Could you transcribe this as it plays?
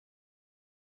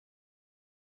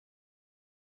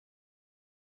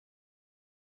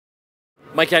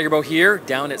Mike Agerbo here,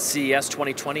 down at CES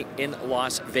 2020 in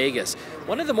Las Vegas.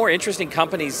 One of the more interesting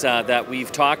companies that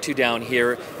we've talked to down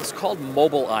here is called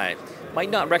Mobileye. Might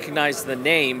not recognize the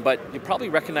name, but you probably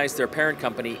recognize their parent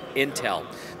company, Intel.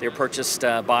 They were purchased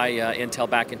by Intel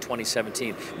back in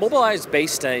 2017. Mobileye is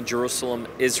based in Jerusalem,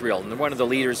 Israel, and they're one of the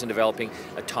leaders in developing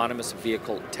autonomous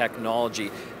vehicle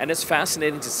technology. And it's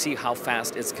fascinating to see how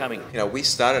fast it's coming. You know, we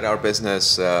started our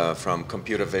business from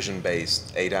computer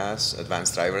vision-based ADAS,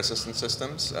 advanced driver assistance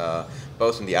systems,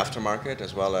 both in the aftermarket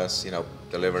as well as,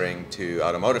 delivering to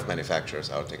automotive manufacturers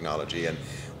our technology. And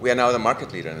we are now the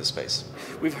market leader in this space.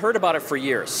 We've heard about it for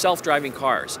years, self-driving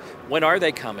cars. When are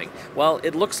they coming? Well,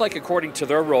 it looks like according to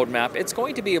their roadmap, it's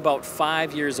going to be about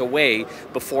 5 years away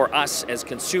before us as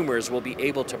consumers will be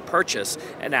able to purchase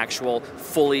an actual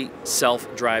fully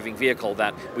self-driving vehicle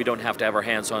that we don't have to have our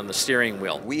hands on the steering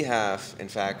wheel. We have, in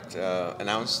fact,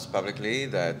 announced publicly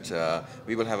that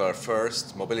we will have our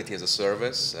first mobility as a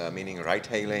service, meaning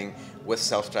ride-hailing with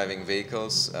self-driving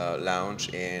vehicles,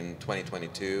 launch in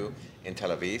 2022 in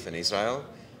Tel Aviv in Israel.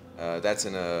 That's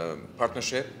in a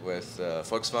partnership with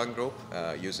Volkswagen Group,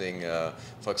 using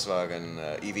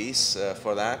Volkswagen EVs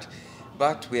for that.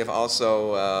 But we have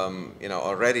also,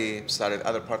 already started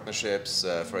other partnerships,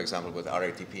 for example, with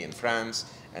RATP in France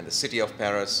and the city of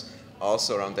Paris.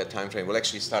 Also around that time frame, we'll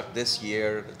actually start this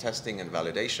year the testing and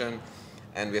validation.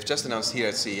 And we have just announced here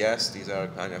at CES, these are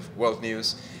kind of world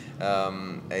news,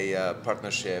 a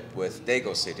partnership with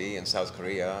Daegu City in South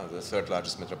Korea, the third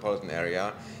largest metropolitan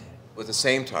area, with the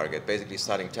same target, basically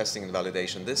starting testing and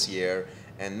validation this year,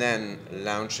 and then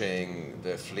launching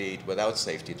the fleet without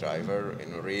safety driver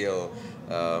in a real,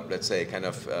 let's say, kind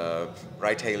of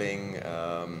ride-hailing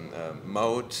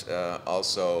mode,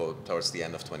 also towards the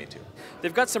end of 22.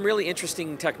 They've got some really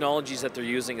interesting technologies that they're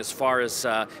using as far as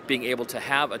being able to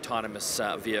have autonomous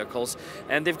vehicles,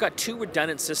 and they've got 2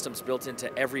 redundant systems built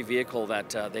into every vehicle that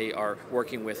they are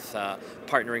working with,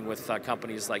 partnering with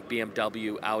companies like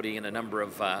BMW, Audi, and a number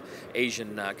of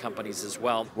Asian companies as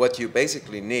well. What you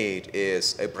basically need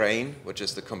is a brain, which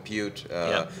is the compute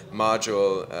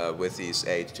module with these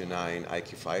 8 to 9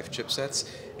 IQ5 chipsets,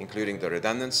 including the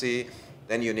redundancy.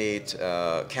 Then you need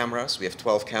cameras. We have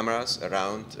 12 cameras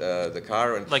around the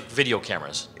car. And like video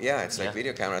cameras. Yeah, it's like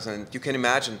video cameras. And you can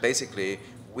imagine, basically,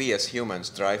 we as humans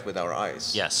drive with our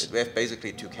eyes. Yes. We have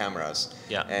basically 2 cameras.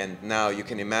 Yeah. And now you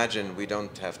can imagine we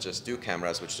don't have just 2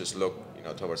 cameras which just look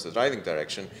towards the driving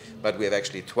direction, but we have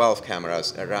actually 12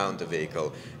 cameras around the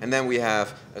vehicle. And then we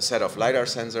have a set of LiDAR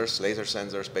sensors, laser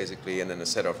sensors basically, and then a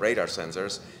set of radar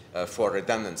sensors for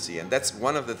redundancy. And that's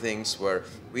one of the things where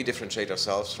we differentiate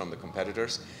ourselves from the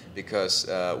competitors, because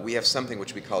we have something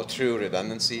which we call true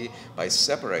redundancy by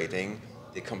separating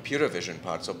the computer vision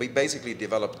part. So we basically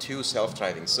develop 2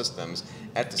 self-driving systems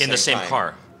at the same time. In the same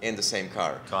car. In the same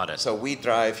car. Got it. So we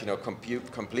drive,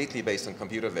 completely based on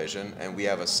computer vision, and we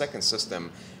have a second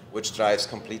system which drives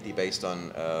completely based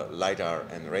on LiDAR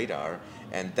and radar,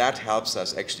 and that helps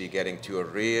us actually getting to a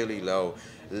really low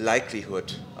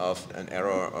likelihood of an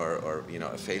error or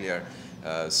a failure.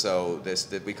 So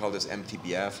we call this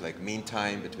MTBF, like mean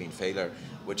time between failure,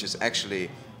 which is actually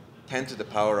 10 to the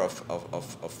power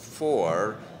of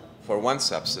 4 for one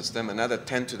subsystem, another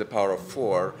 10 to the power of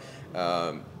 4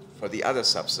 for the other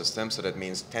subsystem, so that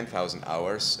means 10,000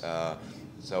 hours.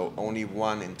 So only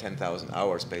 1 in 10,000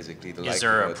 hours, basically, the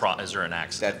likelihood is there an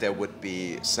accident? that there would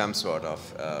be some sort of,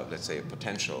 let's say, a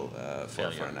potential for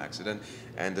an accident.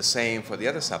 And the same for the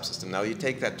other subsystem. Now you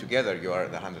take that together, you are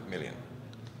at 100 million.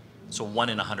 So 1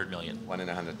 in 100 million. 1 in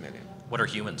 100 million. What are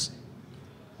humans?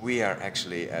 We are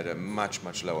actually at a much,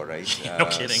 much lower rate. No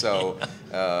kidding. So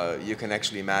you can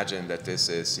actually imagine that this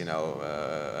is,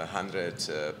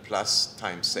 100 plus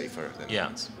times safer than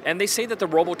humans. And they say that the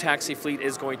Robotaxi fleet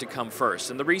is going to come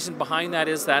first. And the reason behind that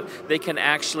is that they can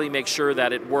actually make sure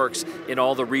that it works in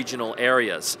all the regional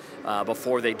areas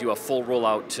before they do a full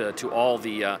rollout to all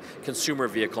the consumer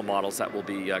vehicle models that will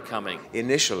be coming.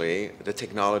 Initially, the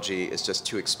technology is just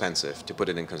too expensive to put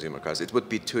it in consumer cars. It would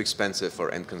be too expensive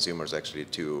for end consumers actually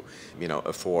to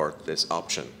afford this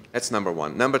option. That's number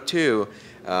 1. Number 2,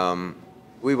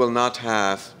 we will not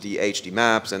have the HD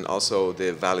maps and also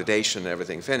the validation and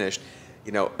everything finished,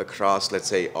 across, let's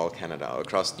say, all Canada,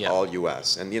 across all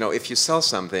US. And, if you sell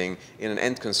something in an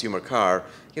end consumer car,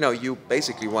 you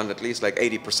basically want at least like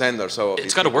 80% or so of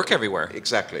it's got to work everywhere.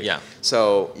 Exactly. Yeah.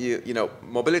 So,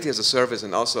 mobility as a service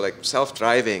and also like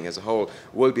self-driving as a whole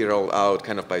will be rolled out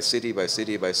kind of by city by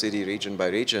city by city, region by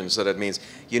region. So that means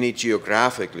you need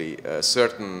geographically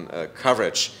certain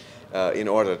coverage in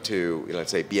order to,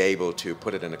 let's say, be able to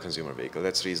put it in a consumer vehicle.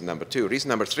 That's reason number two. Reason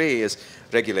number three is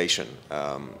regulation.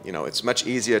 It's much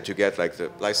easier to get like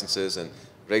the licenses and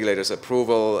regulators'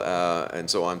 approval and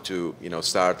so on to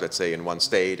start, let's say, in one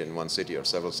state, in one city or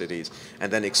several cities,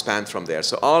 and then expand from there.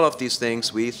 So all of these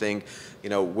things we think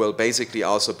will basically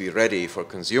also be ready for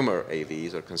consumer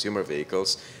AVs or consumer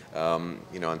vehicles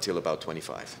until about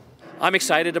 25. I'm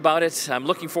excited about it. I'm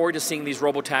looking forward to seeing these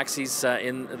robotaxis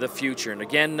in the future. And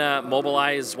again,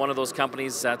 Mobileye is one of those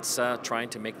companies that's trying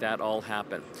to make that all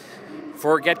happen.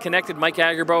 For GetConnected, Mike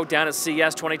Agerbo down at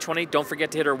CES 2020. Don't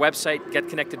forget to hit our website,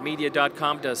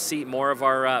 getconnectedmedia.com, to see more of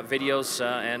our videos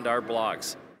and our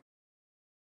blogs.